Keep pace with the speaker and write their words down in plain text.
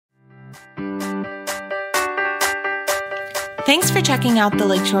Thanks for checking out the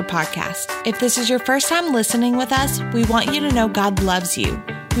Lakeshore Podcast. If this is your first time listening with us, we want you to know God loves you.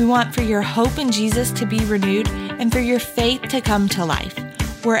 We want for your hope in Jesus to be renewed and for your faith to come to life.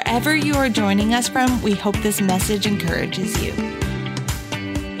 Wherever you are joining us from, we hope this message encourages you.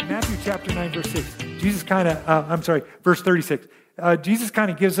 In Matthew chapter 9, verse 6, verse 36. Jesus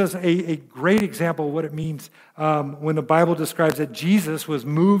kind of gives us a great example of what it means when the Bible describes that Jesus was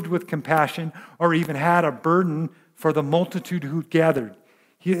moved with compassion or even had a burden for the multitude who gathered.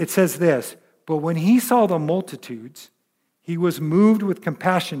 It says this, but when he saw the multitudes, he was moved with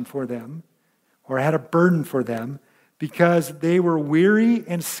compassion for them, or had a burden for them, because they were weary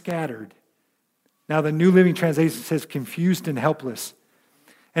and scattered. Now the New Living Translation says confused and helpless.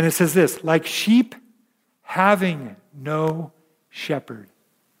 And it says this, like sheep having no shepherd.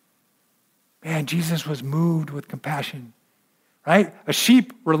 Man, Jesus was moved with compassion, right? A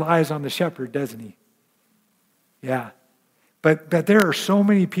sheep relies on the shepherd, doesn't he? Yeah. But there are so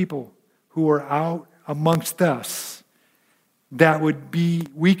many people who are out amongst us that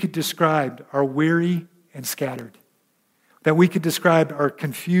we could describe are weary and scattered. That we could describe are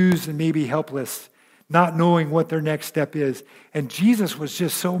confused and maybe helpless, not knowing what their next step is. And Jesus was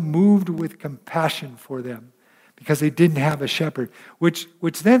just so moved with compassion for them because they didn't have a shepherd, which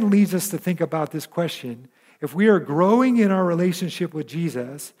then leads us to think about this question. If we are growing in our relationship with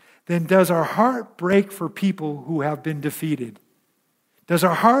Jesus, then does our heart break for people who have been defeated? Does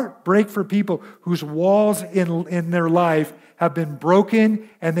our heart break for people whose walls in their life have been broken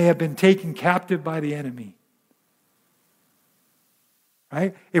and they have been taken captive by the enemy?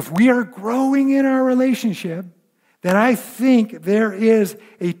 Right? If we are growing in our relationship, then I think there is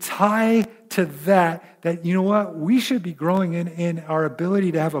a tie to that you know what? We should be growing in our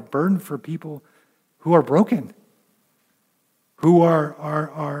ability to have a burden for people who are broken, who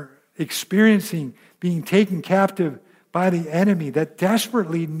are experiencing being taken captive by the enemy, that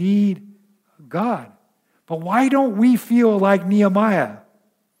desperately need God. But why don't we feel like Nehemiah,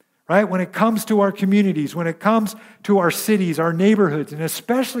 right? When it comes to our communities, when it comes to our cities, our neighborhoods, and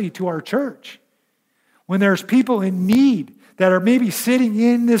especially to our church, when there's people in need that are maybe sitting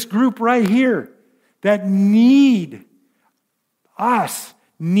in this group right here that need us,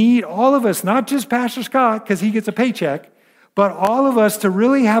 need all of us, not just Pastor Scott because he gets a paycheck, but all of us to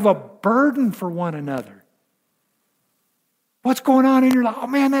really have a burden for one another. What's going on in your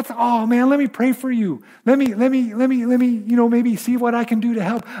life? Oh man, let me pray for you. Let me, maybe see what I can do to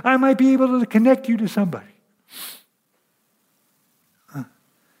help. I might be able to connect you to somebody.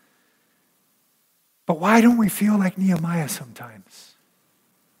 But why don't we feel like Nehemiah sometimes?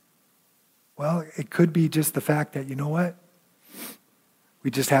 Well, it could be just the fact that, you know what?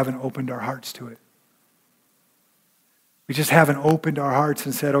 We just haven't opened our hearts to it. We just haven't opened our hearts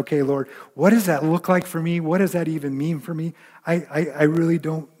and said, okay, Lord, what does that look like for me? What does that even mean for me? I really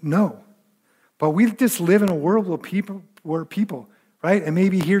don't know. But we just live in a world where people, right? And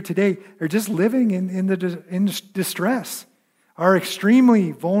maybe here today, they're just living in distress, are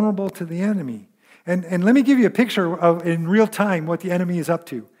extremely vulnerable to the enemy. And let me give you a picture of, in real time, what the enemy is up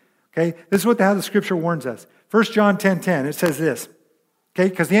to. Okay? This is how the scripture warns us. 1 John 10:10, it says this. Okay?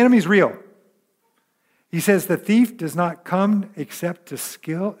 Because the enemy is real. He says, the thief does not come except to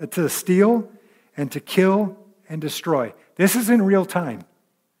steal and to kill and destroy. This is in real time.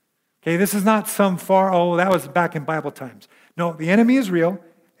 Okay, this is not some that was back in Bible times. No, the enemy is real,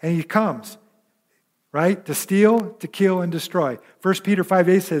 and he comes, right, to steal, to kill, and destroy. 1 Peter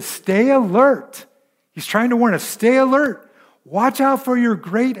 5:8 says, stay alert. He's trying to warn us, stay alert. Watch out for your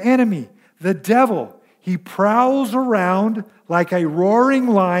great enemy, the devil. He prowls around like a roaring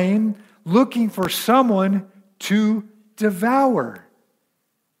lion, looking for someone to devour.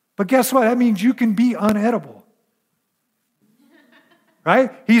 But guess what? That means you can be unedible.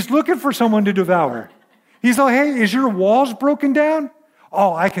 Right? He's looking for someone to devour. He's like, hey, is your walls broken down?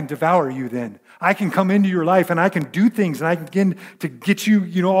 Oh, I can devour you then. I can come into your life and I can do things and I can begin to get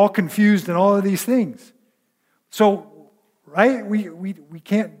you, all confused and all of these things. So, right? We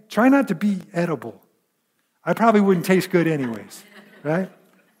can't, try not to be edible. I probably wouldn't taste good anyways, right?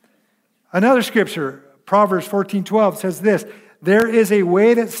 Another scripture, Proverbs 14:12 says this, there is a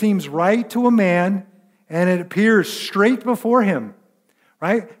way that seems right to a man and it appears straight before him,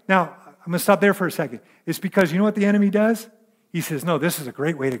 right? Now, I'm going to stop there for a second. It's because you know what the enemy does? He says, no, this is a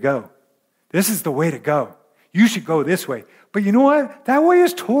great way to go. This is the way to go. You should go this way. But you know what? That way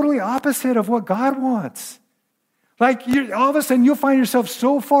is totally opposite of what God wants. Like all of a sudden you'll find yourself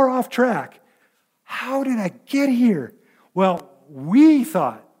so far off track. How did I get here? Well, we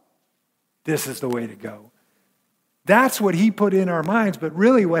thought this is the way to go. That's what he put in our minds. But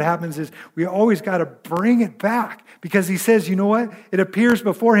really what happens is we always got to bring it back, because he says, you know what? It appears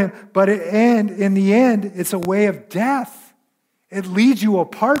before him, but in the end, it's a way of death. It leads you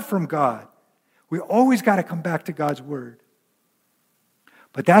apart from God. We always got to come back to God's word.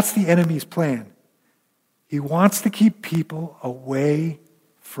 But that's the enemy's plan. He wants to keep people away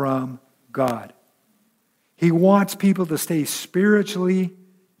from God. He wants people to stay spiritually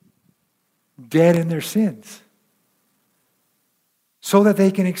dead in their sins, so that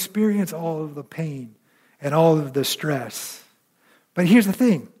they can experience all of the pain and all of the stress. But here's the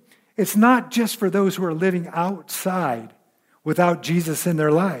thing. It's not just for those who are living outside without Jesus in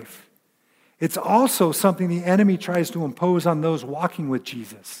their life. It's also something the enemy tries to impose on those walking with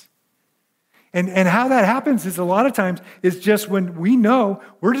Jesus. And how that happens is a lot of times is just when we know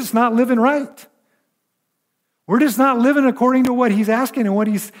we're just not living right. We're just not living according to what he's asking and what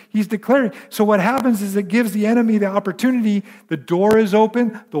he's declaring. So what happens is it gives the enemy the opportunity. The door is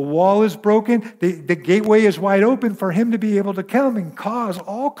open. The wall is broken. The gateway is wide open for him to be able to come and cause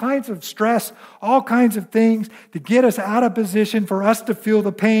all kinds of stress, all kinds of things to get us out of position, for us to feel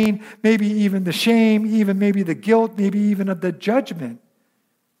the pain, maybe even the shame, even maybe the guilt, maybe even of the judgment.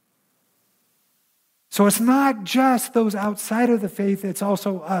 So it's not just those outside of the faith, it's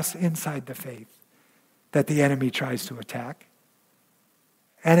also us inside the faith that the enemy tries to attack.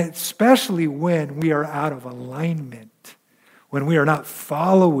 And especially when we are out of alignment, when we are not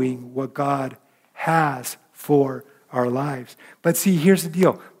following what God has for our lives. But see, here's the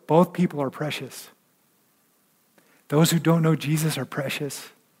deal. Both people are precious. Those who don't know Jesus are precious.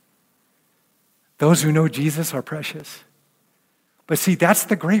 Those who know Jesus are precious. But see, that's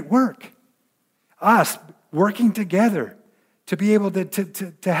the great work. Us working together to be able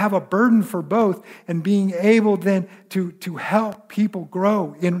to have a burden for both, and being able then to help people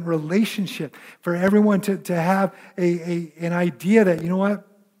grow in relationship, for everyone to have an idea that, you know what,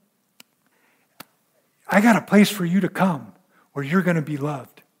 I got a place for you to come where you're going to be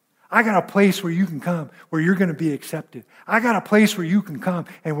loved. I got a place where you can come where you're going to be accepted. I got a place where you can come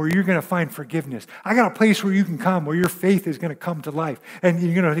and where you're going to find forgiveness. I got a place where you can come where your faith is going to come to life, and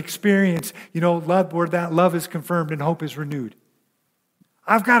you're going to experience, love, where that love is confirmed and hope is renewed.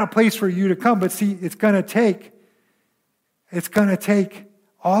 I've got a place for you to come, but see, it's going to take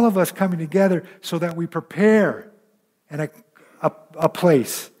all of us coming together so that we prepare a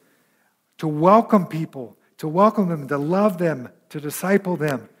place to welcome people, to welcome them, to love them, to disciple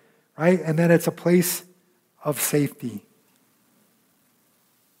them, right? And then it's a place of safety.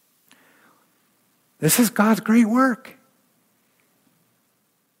 This is God's great work.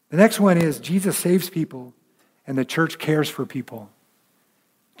 The next one is Jesus saves people and the church cares for people.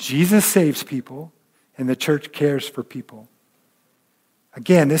 Jesus saves people and the church cares for people.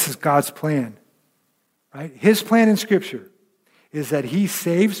 Again, this is God's plan, right? His plan in Scripture is that he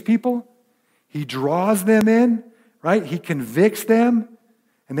saves people, he draws them in, right? He convicts them,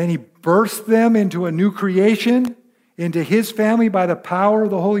 and then he births them into a new creation, into his family by the power of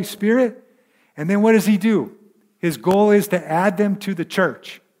the Holy Spirit. And then what does he do? His goal is to add them to the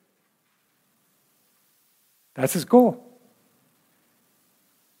church. That's his goal.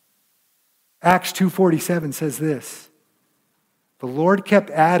 Acts 2:47 says this: the Lord kept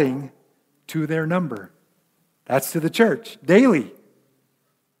adding to their number. That's to the church, daily.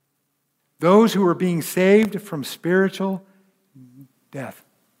 Those who were being saved from spiritual death.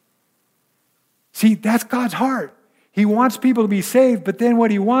 See, that's God's heart. He wants people to be saved, but then what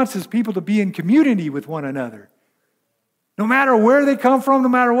he wants is people to be in community with one another. No matter where they come from, no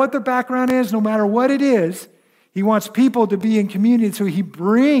matter what their background is, no matter what it is, he wants people to be in community, so he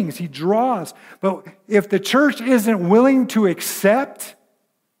draws. But if the church isn't willing to accept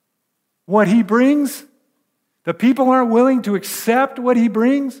what he brings, the people aren't willing to accept what he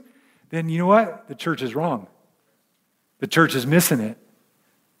brings, then you know what? The church is wrong. The church is missing it.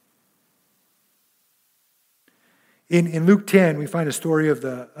 In Luke 10, we find a story of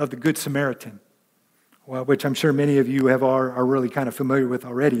the Good Samaritan, which I'm sure many of you are really kind of familiar with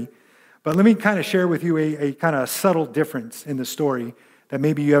already. But let me kind of share with you a kind of subtle difference in the story that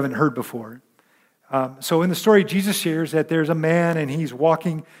maybe you haven't heard before. So in the story, Jesus shares that there's a man and he's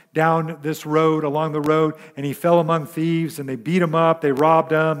walking down this road, along the road, and he fell among thieves, and they beat him up, they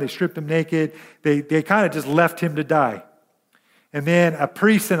robbed him, they stripped him naked, they kind of just left him to die. And then a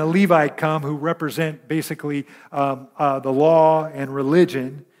priest and a Levite come, who represent basically the law and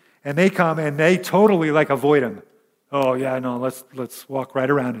religion, and they come and they totally avoid him. Oh yeah, no, let's walk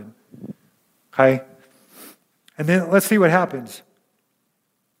right around him. Okay? And then let's see what happens.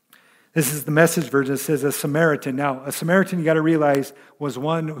 This is the Message version. It says a Samaritan. Now, a Samaritan, you got to realize, was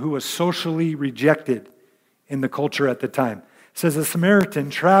one who was socially rejected in the culture at the time. It says, a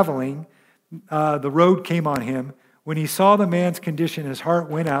Samaritan traveling, the road came on him. When he saw the man's condition, his heart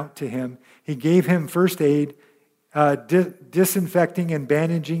went out to him. He gave him first aid, disinfecting and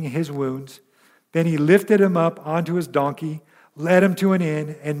bandaging his wounds. Then he lifted him up onto his donkey, led him to an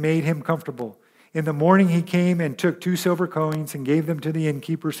inn, and made him comfortable. In the morning he came and took 2 silver coins and gave them to the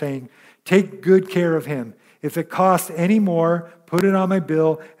innkeeper, saying, "Take good care of him. If it costs any more, put it on my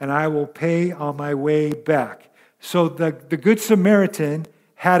bill, and I will pay on my way back." So the Good Samaritan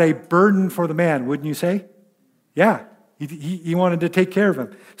had a burden for the man, wouldn't you say? Yeah, he wanted to take care of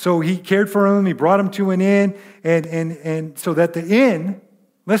him. So he cared for him, he brought him to an inn, and so that the inn,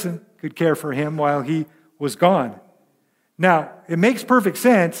 listen, could care for him while he was gone. Now, it makes perfect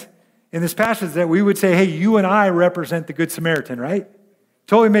sense in this passage that we would say, hey, you and I represent the Good Samaritan, right?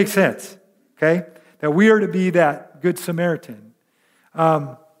 Totally makes sense, okay? That we are to be that Good Samaritan.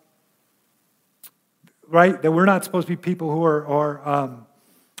 Right? That we're not supposed to be people who are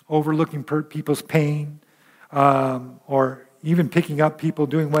overlooking people's pain or even picking up people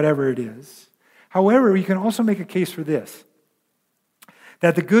doing whatever it is. However, you can also make a case for this,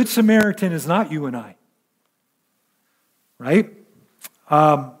 that the Good Samaritan is not you and I, right?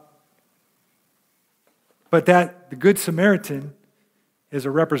 But that the Good Samaritan is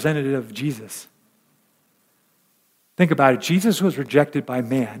a representative of Jesus. Think about it. Jesus was rejected by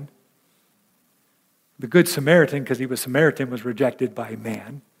man. The Good Samaritan, because he was Samaritan, was rejected by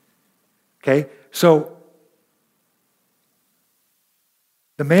man. Okay? So,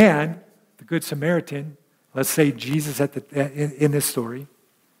 the man, the Good Samaritan, let's say Jesus in this story,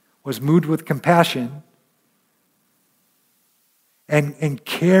 was moved with compassion and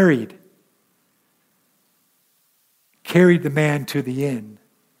carried the man to the inn.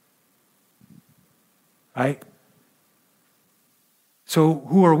 Right? So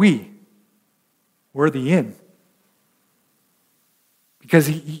who are we? We're the inn. Because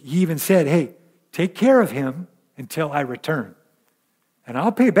he even said, hey, take care of him until I return. And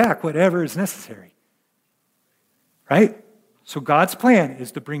I'll pay back whatever is necessary. Right? So God's plan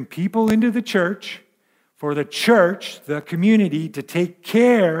is to bring people into the church, for the church, the community, to take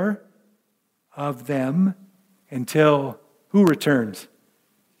care of them until who returns?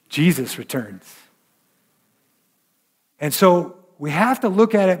 Jesus returns. And so we have to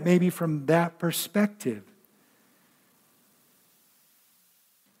look at it maybe from that perspective.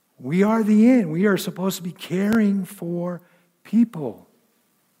 We are the inn. We are supposed to be caring for people.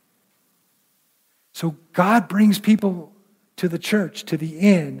 So God brings people to the church, to the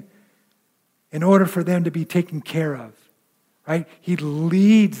inn, in order for them to be taken care of. Right? He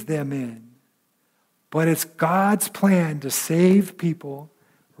leads them in. But it's God's plan to save people,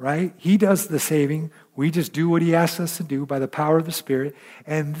 right? He does the saving. We just do what he asks us to do by the power of the Spirit.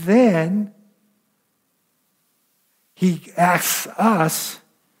 And then he asks us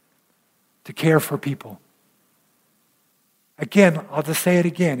to care for people. Again, I'll just say it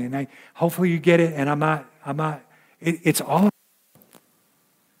again, and hopefully you get it, and it's all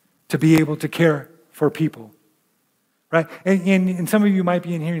to be able to care for people. Right? And some of you might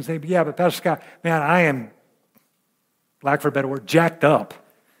be in here and say, yeah, but Pastor Scott, man, I am, lack for a better word, jacked up.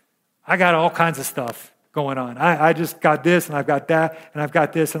 I got all kinds of stuff going on. I just got this, and I've got that, and I've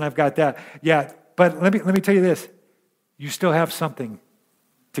got this, and I've got that. Yeah, but let me tell you this. You still have something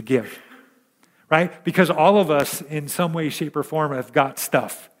to give. Right? Because all of us, in some way, shape, or form, have got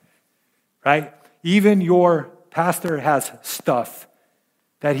stuff. Right? Even your pastor has stuff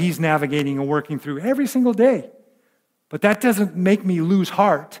that he's navigating and working through every single day. But that doesn't make me lose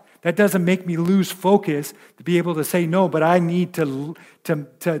heart. That doesn't make me lose focus to be able to say, no, but I need to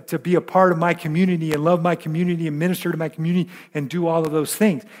be a part of my community and love my community and minister to my community and do all of those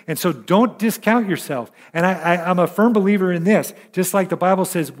things. And so don't discount yourself. And I'm a firm believer in this. Just like the Bible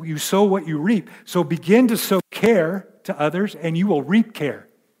says, you sow what you reap. So begin to sow care to others and you will reap care.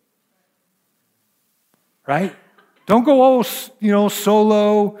 Right? Don't go all,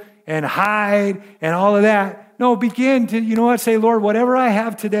 solo and hide and all of that. No, begin to, say, Lord, whatever I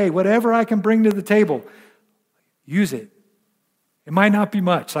have today, whatever I can bring to the table, use it. It might not be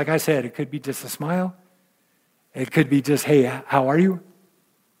much. Like I said, it could be just a smile. It could be just, hey, how are you?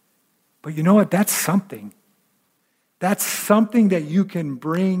 But you know what? That's something. That's something that you can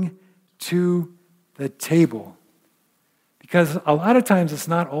bring to the table. Because a lot of times it's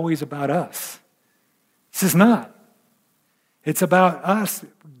not always about us. This is not. It's about us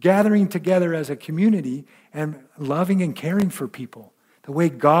gathering together as a community and loving and caring for people the way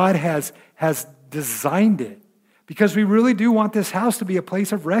God has designed it. Because we really do want this house to be a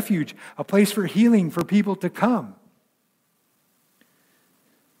place of refuge, a place for healing for people to come.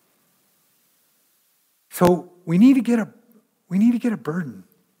 So we need to get a burden,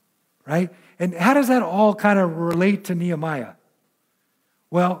 right? And how does that all kind of relate to Nehemiah?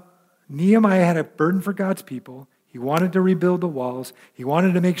 Well, Nehemiah had a burden for God's people. He wanted to rebuild the walls. He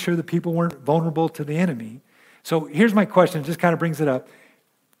wanted to make sure the people weren't vulnerable to the enemy. So here's my question, it just kind of brings it up.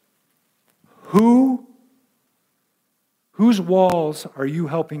 Whose walls are you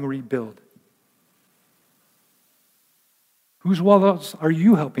helping rebuild? Whose walls are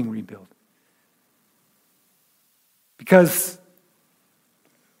you helping rebuild? Because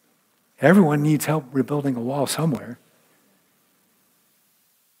everyone needs help rebuilding a wall somewhere.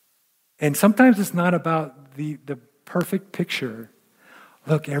 And sometimes it's not about the perfect picture.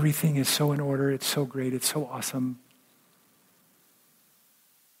 Look, everything is so in order. It's so great. It's so awesome.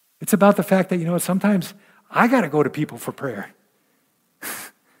 It's about the fact that, sometimes I got to go to people for prayer.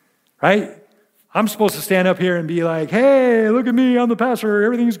 Right? I'm supposed to stand up here and be like, hey, look at me. I'm the pastor.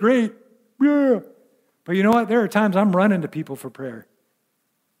 Everything's great. Yeah. But you know what? There are times I'm running to people for prayer.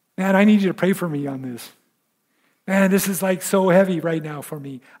 Man, I need you to pray for me on this. Man, this is like so heavy right now for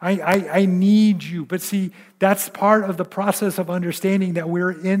me. I need you. But see, that's part of the process of understanding that we're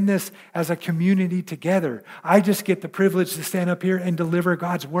in this as a community together. I just get the privilege to stand up here and deliver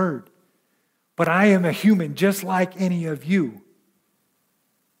God's word. But I am a human just like any of you.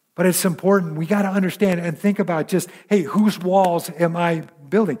 But it's important. We got to understand and think about just, hey, whose walls am I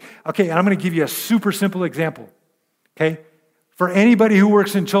building? Okay, and I'm going to give you a super simple example. Okay? For anybody who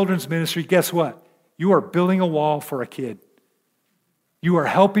works in children's ministry, guess what? You are building a wall for a kid. You are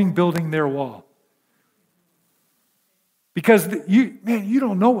helping building their wall. Because you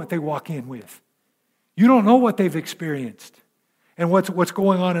don't know what they walk in with. You don't know what they've experienced and what's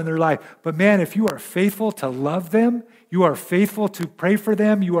going on in their life. But man, if you are faithful to love them, you are faithful to pray for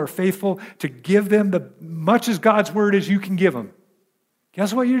them, you are faithful to give them the much as God's word as you can give them.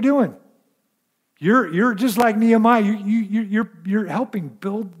 Guess what you're doing? You're just like Nehemiah. You're helping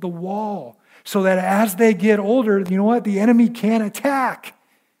build the wall so that as they get older, you know what? The enemy can't attack.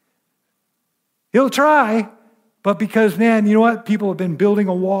 He'll try, but because, man, you know what? People have been building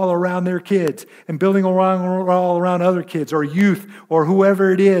a wall around their kids and building a wall around other kids or youth or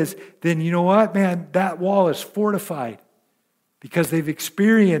whoever it is, then you know what, man? That wall is fortified because they've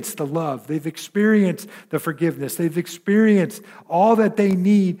experienced the love. They've experienced the forgiveness. They've experienced all that they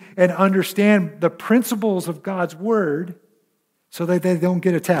need and understand the principles of God's word so that they don't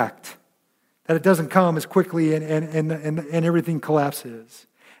get attacked, that it doesn't come as quickly and everything collapses.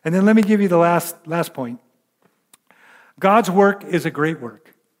 And then let me give you the last point. God's work is a great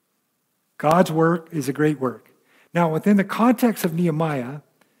work. God's work is a great work. Now, within the context of Nehemiah,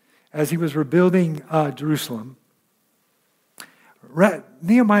 as he was rebuilding Jerusalem,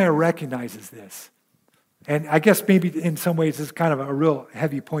 Nehemiah recognizes this. And I guess maybe in some ways it's kind of a real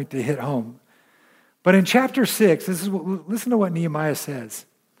heavy point to hit home. But in chapter 6, listen to what Nehemiah says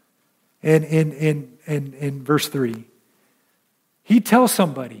in verse 3. He tells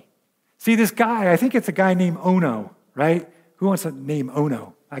somebody, see this guy, I think it's a guy named Ono, right? Who wants to name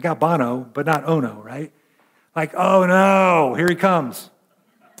Ono? I got Bono, but not Ono, right? Like, oh no, here he comes.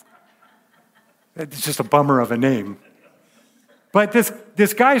 It's just a bummer of a name. But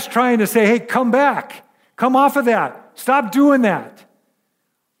this guy's trying to say, hey, come back. Come off of that. Stop doing that.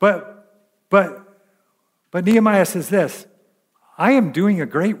 But Nehemiah says this, I am doing a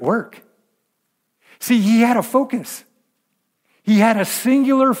great work. See, he had a focus. He had a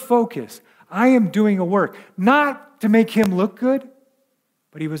singular focus. I am doing a work, not to make him look good,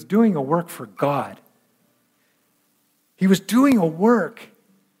 but he was doing a work for God. He was doing a work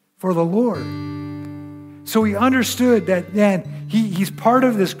for the Lord. So he understood that, man, he's part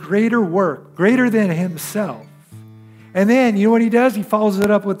of this greater work, greater than himself. And then, you know what he does? He follows it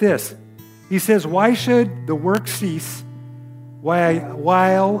up with this. He says, why should the work cease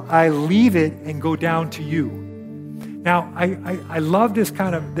while I leave it and go down to you? Now, I love this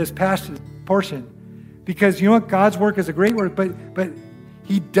passage portion because you know what? God's work is a great work, but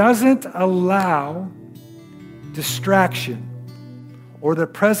he doesn't allow distraction or the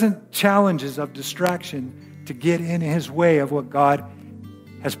present challenges of distraction to get in his way of what God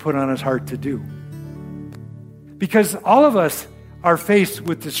has put on his heart to do. Because all of us are faced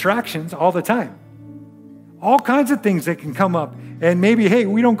with distractions all the time. All kinds of things that can come up. And maybe, hey,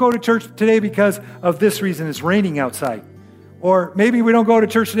 we don't go to church today because of this reason, it's raining outside. Or maybe we don't go to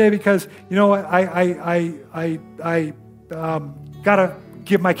church today because, you know, I gotta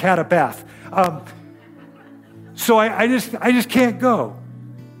give my cat a bath. So I just can't go.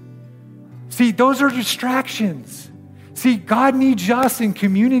 See, those are distractions. See, God needs us in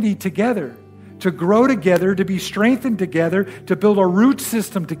community together to grow together, to be strengthened together, to build a root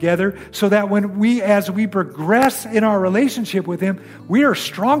system together, so that as we progress in our relationship with Him, we are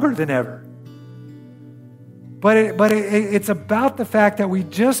stronger than ever. But it's about the fact that we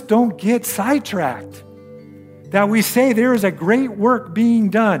just don't get sidetracked. That we say there is a great work being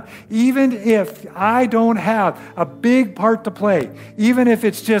done, even if I don't have a big part to play, even if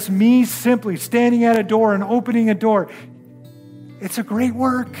it's just me simply standing at a door and opening a door. It's a great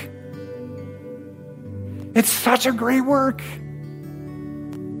work. It's such a great work.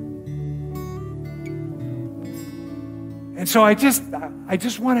 And so I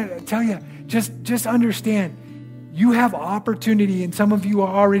just want to tell you, just understand, you have opportunity, and some of you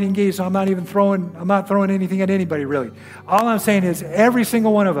are already engaged, so I'm not throwing anything at anybody, really. All I'm saying is every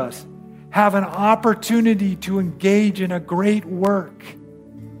single one of us have an opportunity to engage in a great work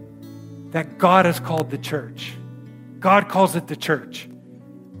that God has called the church. God calls it the church.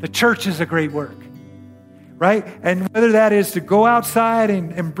 The church is a great work, right? And whether that is to go outside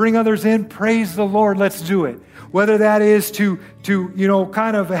and bring others in, praise the Lord, let's do it. Whether that is to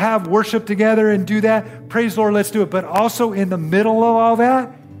kind of have worship together and do that, praise the Lord, let's do it. But also in the middle of all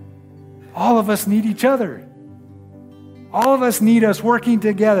that, all of us need each other. All of us need us working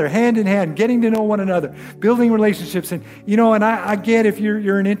together, hand in hand, getting to know one another, building relationships. And I get if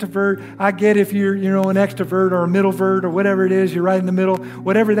you're an introvert, I get if you're an extrovert or a middlevert or whatever it is, you're right in the middle,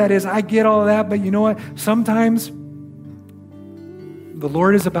 whatever that is, I get all of that. But you know what? Sometimes the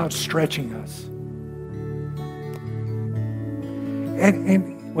Lord is about stretching us.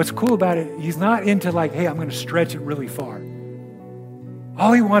 And what's cool about it, He's not into like, hey, I'm going to stretch it really far.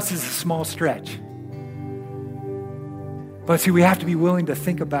 All He wants is a small stretch. But see, we have to be willing to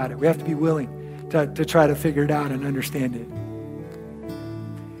think about it. We have to be willing to try to figure it out and understand it.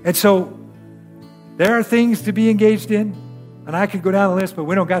 And so there are things to be engaged in, and I could go down the list, but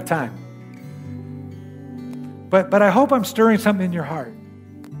we don't got time. But I hope I'm stirring something in your heart.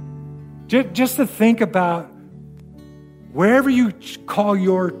 Just to think about wherever you call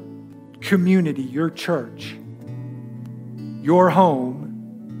your community, your church, your home,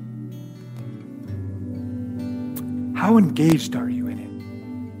 how engaged are you in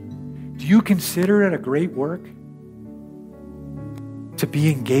it? Do you consider it a great work to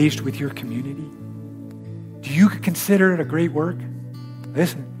be engaged with your community? Do you consider it a great work,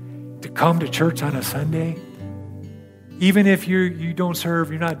 listen, to come to church on a Sunday? Even if you don't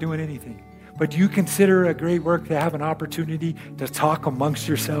serve, you're not doing anything. But do you consider it a great work to have an opportunity to talk amongst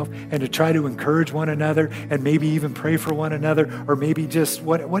yourself and to try to encourage one another and maybe even pray for one another, or maybe just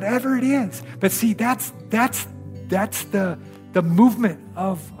whatever it is? But see, that's the movement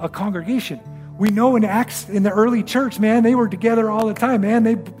of a congregation. We know in Acts, in the early church, man, they were together all the time, man.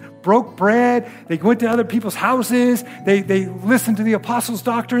 They broke bread. They went to other people's houses. They listened to the apostles'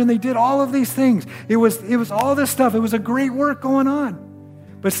 doctrine. They did all of these things. It was all this stuff. It was a great work going on.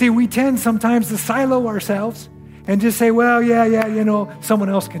 But see, we tend sometimes to silo ourselves and just say, well, yeah, someone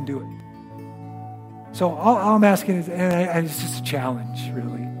else can do it. So all I'm asking is, and it's just a challenge,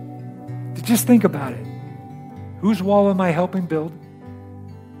 really, to just think about it. Whose wall am I helping build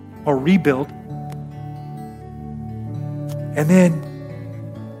or rebuild? And then,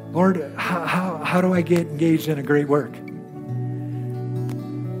 Lord, how do I get engaged in a great work?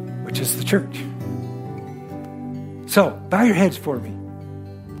 Which is the church. So, bow your heads for me.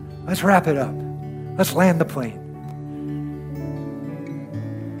 Let's wrap it up. Let's land the plane.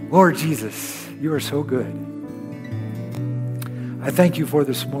 Lord Jesus, you are so good. I thank you for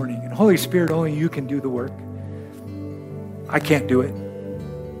this morning. And Holy Spirit, only you can do the work. I can't do it.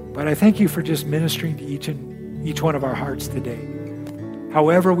 But I thank you for just ministering to each one of our hearts today.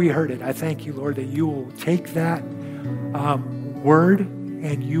 However we heard it, I thank you, Lord, that you will take that word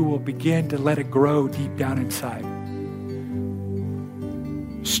and you will begin to let it grow deep down inside.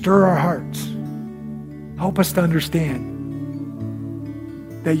 Stir our hearts. Help us to understand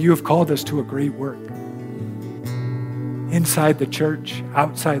that you have called us to a great work. Inside the church,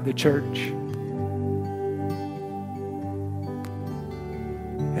 outside the church.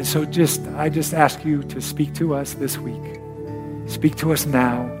 And so I just ask you to speak to us this week. Speak to us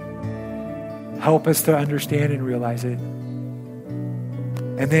now. Help us to understand and realize it.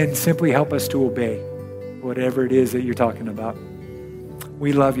 And then simply help us to obey whatever it is that you're talking about.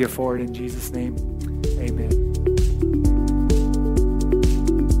 We love you for it in Jesus' name. Amen.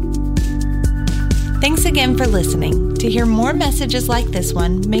 Thanks again for listening. To hear more messages like this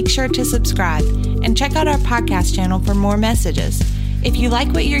one, make sure to subscribe and check out our podcast channel for more messages. If you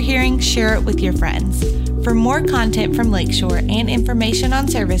like what you're hearing, share it with your friends. For more content from Lakeshore and information on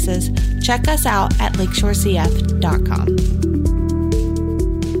services, check us out at lakeshorecf.com.